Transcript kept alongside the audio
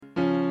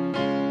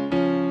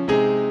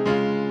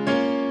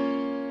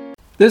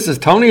This is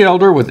Tony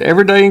Elder with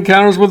Everyday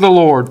Encounters with the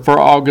Lord for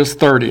August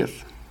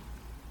 30th.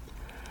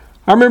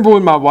 I remember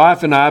when my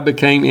wife and I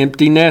became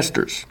empty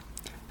nesters.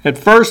 At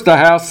first, the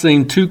house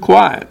seemed too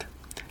quiet.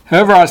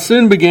 However, I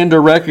soon began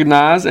to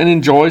recognize and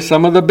enjoy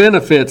some of the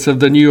benefits of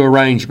the new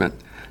arrangement,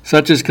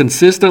 such as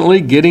consistently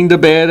getting to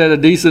bed at a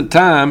decent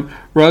time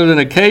rather than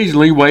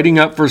occasionally waiting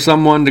up for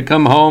someone to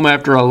come home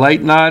after a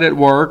late night at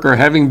work or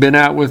having been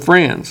out with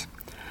friends.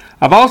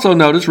 I've also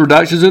noticed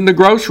reductions in the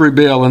grocery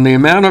bill and the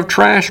amount of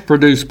trash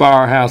produced by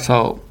our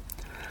household.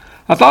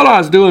 I thought I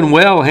was doing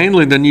well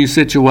handling the new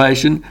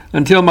situation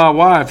until my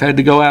wife had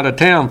to go out of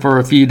town for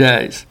a few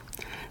days.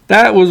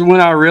 That was when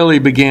I really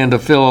began to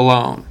feel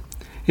alone.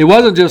 It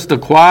wasn't just the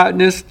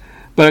quietness,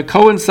 but a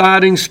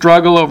coinciding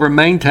struggle over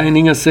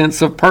maintaining a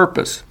sense of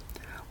purpose.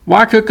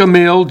 Why cook a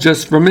meal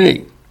just for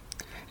me?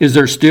 Is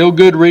there still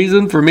good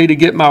reason for me to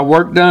get my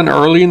work done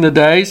early in the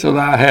day so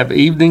that I have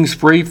evenings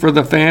free for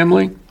the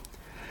family?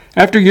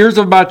 After years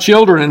of my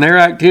children and their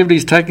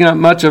activities taking up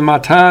much of my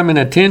time and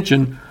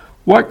attention,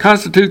 what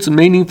constitutes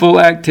meaningful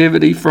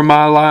activity for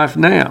my life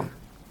now?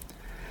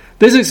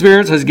 This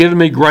experience has given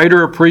me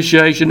greater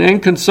appreciation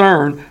and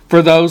concern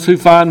for those who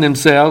find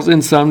themselves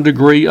in some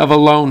degree of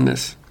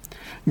aloneness.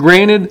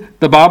 Granted,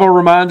 the Bible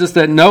reminds us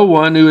that no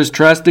one who is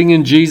trusting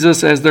in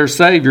Jesus as their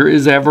Savior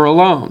is ever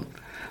alone.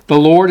 The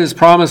Lord has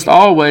promised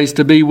always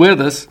to be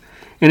with us,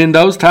 and in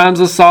those times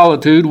of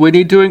solitude, we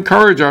need to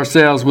encourage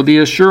ourselves with the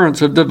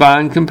assurance of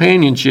divine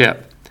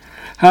companionship.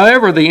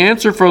 However, the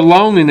answer for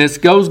loneliness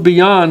goes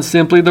beyond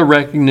simply the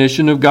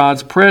recognition of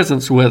God's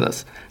presence with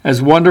us,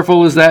 as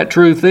wonderful as that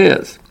truth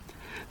is.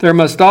 There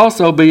must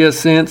also be a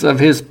sense of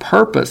His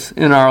purpose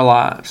in our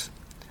lives.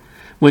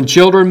 When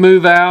children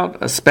move out,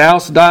 a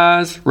spouse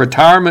dies,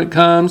 retirement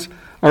comes,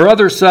 or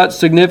other such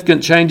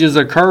significant changes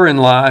occur in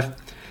life,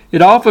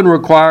 it often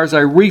requires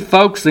a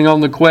refocusing on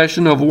the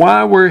question of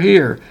why we're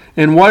here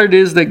and what it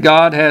is that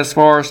God has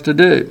for us to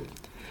do.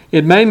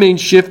 It may mean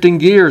shifting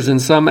gears in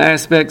some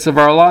aspects of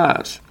our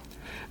lives.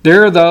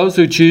 There are those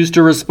who choose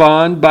to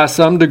respond by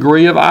some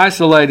degree of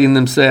isolating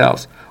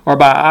themselves or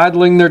by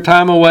idling their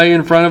time away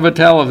in front of a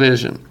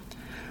television.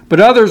 But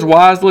others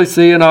wisely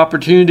see an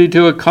opportunity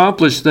to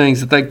accomplish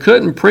things that they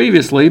couldn't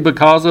previously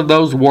because of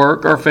those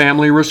work or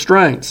family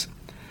restraints.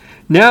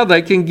 Now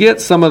they can get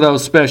some of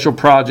those special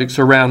projects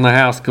around the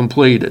house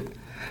completed.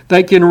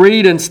 They can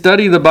read and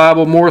study the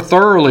Bible more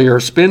thoroughly or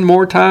spend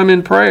more time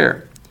in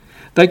prayer.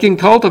 They can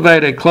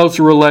cultivate a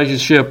closer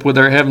relationship with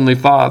their Heavenly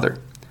Father.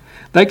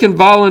 They can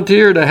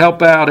volunteer to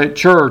help out at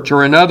church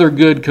or in other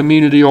good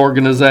community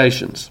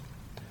organizations.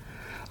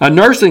 A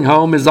nursing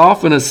home is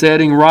often a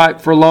setting ripe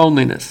for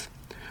loneliness.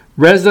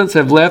 Residents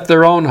have left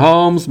their own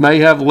homes, may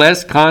have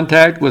less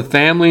contact with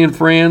family and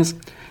friends,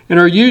 and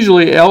are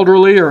usually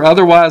elderly or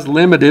otherwise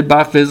limited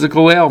by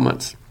physical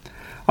ailments.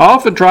 I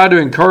often try to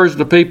encourage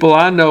the people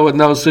I know in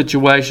those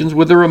situations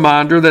with a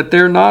reminder that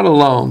they're not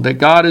alone, that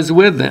God is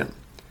with them.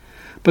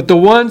 But the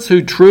ones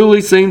who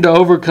truly seem to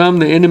overcome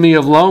the enemy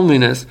of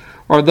loneliness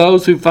are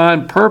those who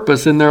find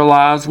purpose in their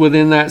lives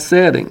within that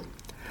setting.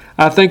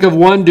 I think of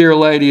one dear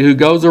lady who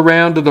goes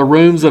around to the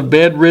rooms of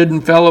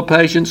bedridden fellow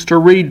patients to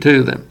read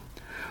to them.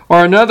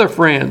 Or another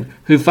friend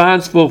who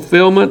finds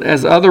fulfillment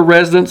as other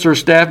residents or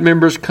staff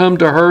members come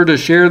to her to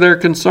share their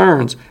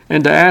concerns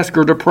and to ask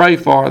her to pray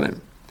for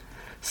them.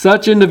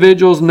 Such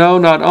individuals know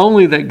not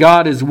only that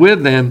God is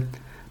with them,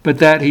 but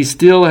that He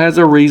still has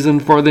a reason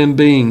for them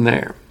being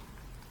there.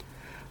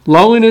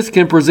 Loneliness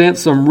can present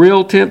some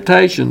real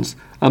temptations,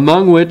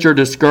 among which are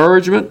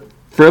discouragement,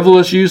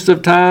 frivolous use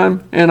of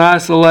time, and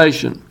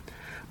isolation.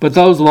 But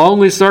those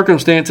lonely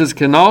circumstances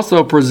can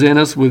also present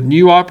us with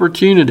new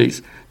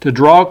opportunities to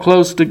draw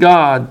close to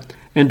God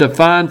and to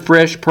find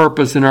fresh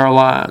purpose in our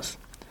lives.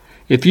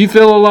 If you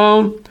feel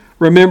alone,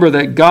 remember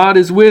that God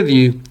is with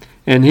you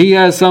and He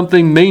has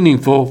something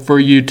meaningful for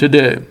you to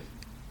do.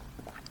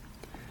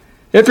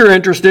 If you're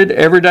interested,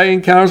 Everyday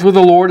Encounters with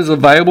the Lord is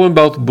available in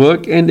both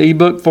book and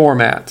ebook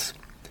formats.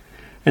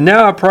 And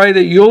now I pray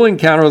that you'll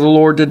encounter the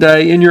Lord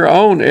today in your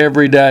own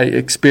everyday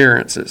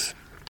experiences.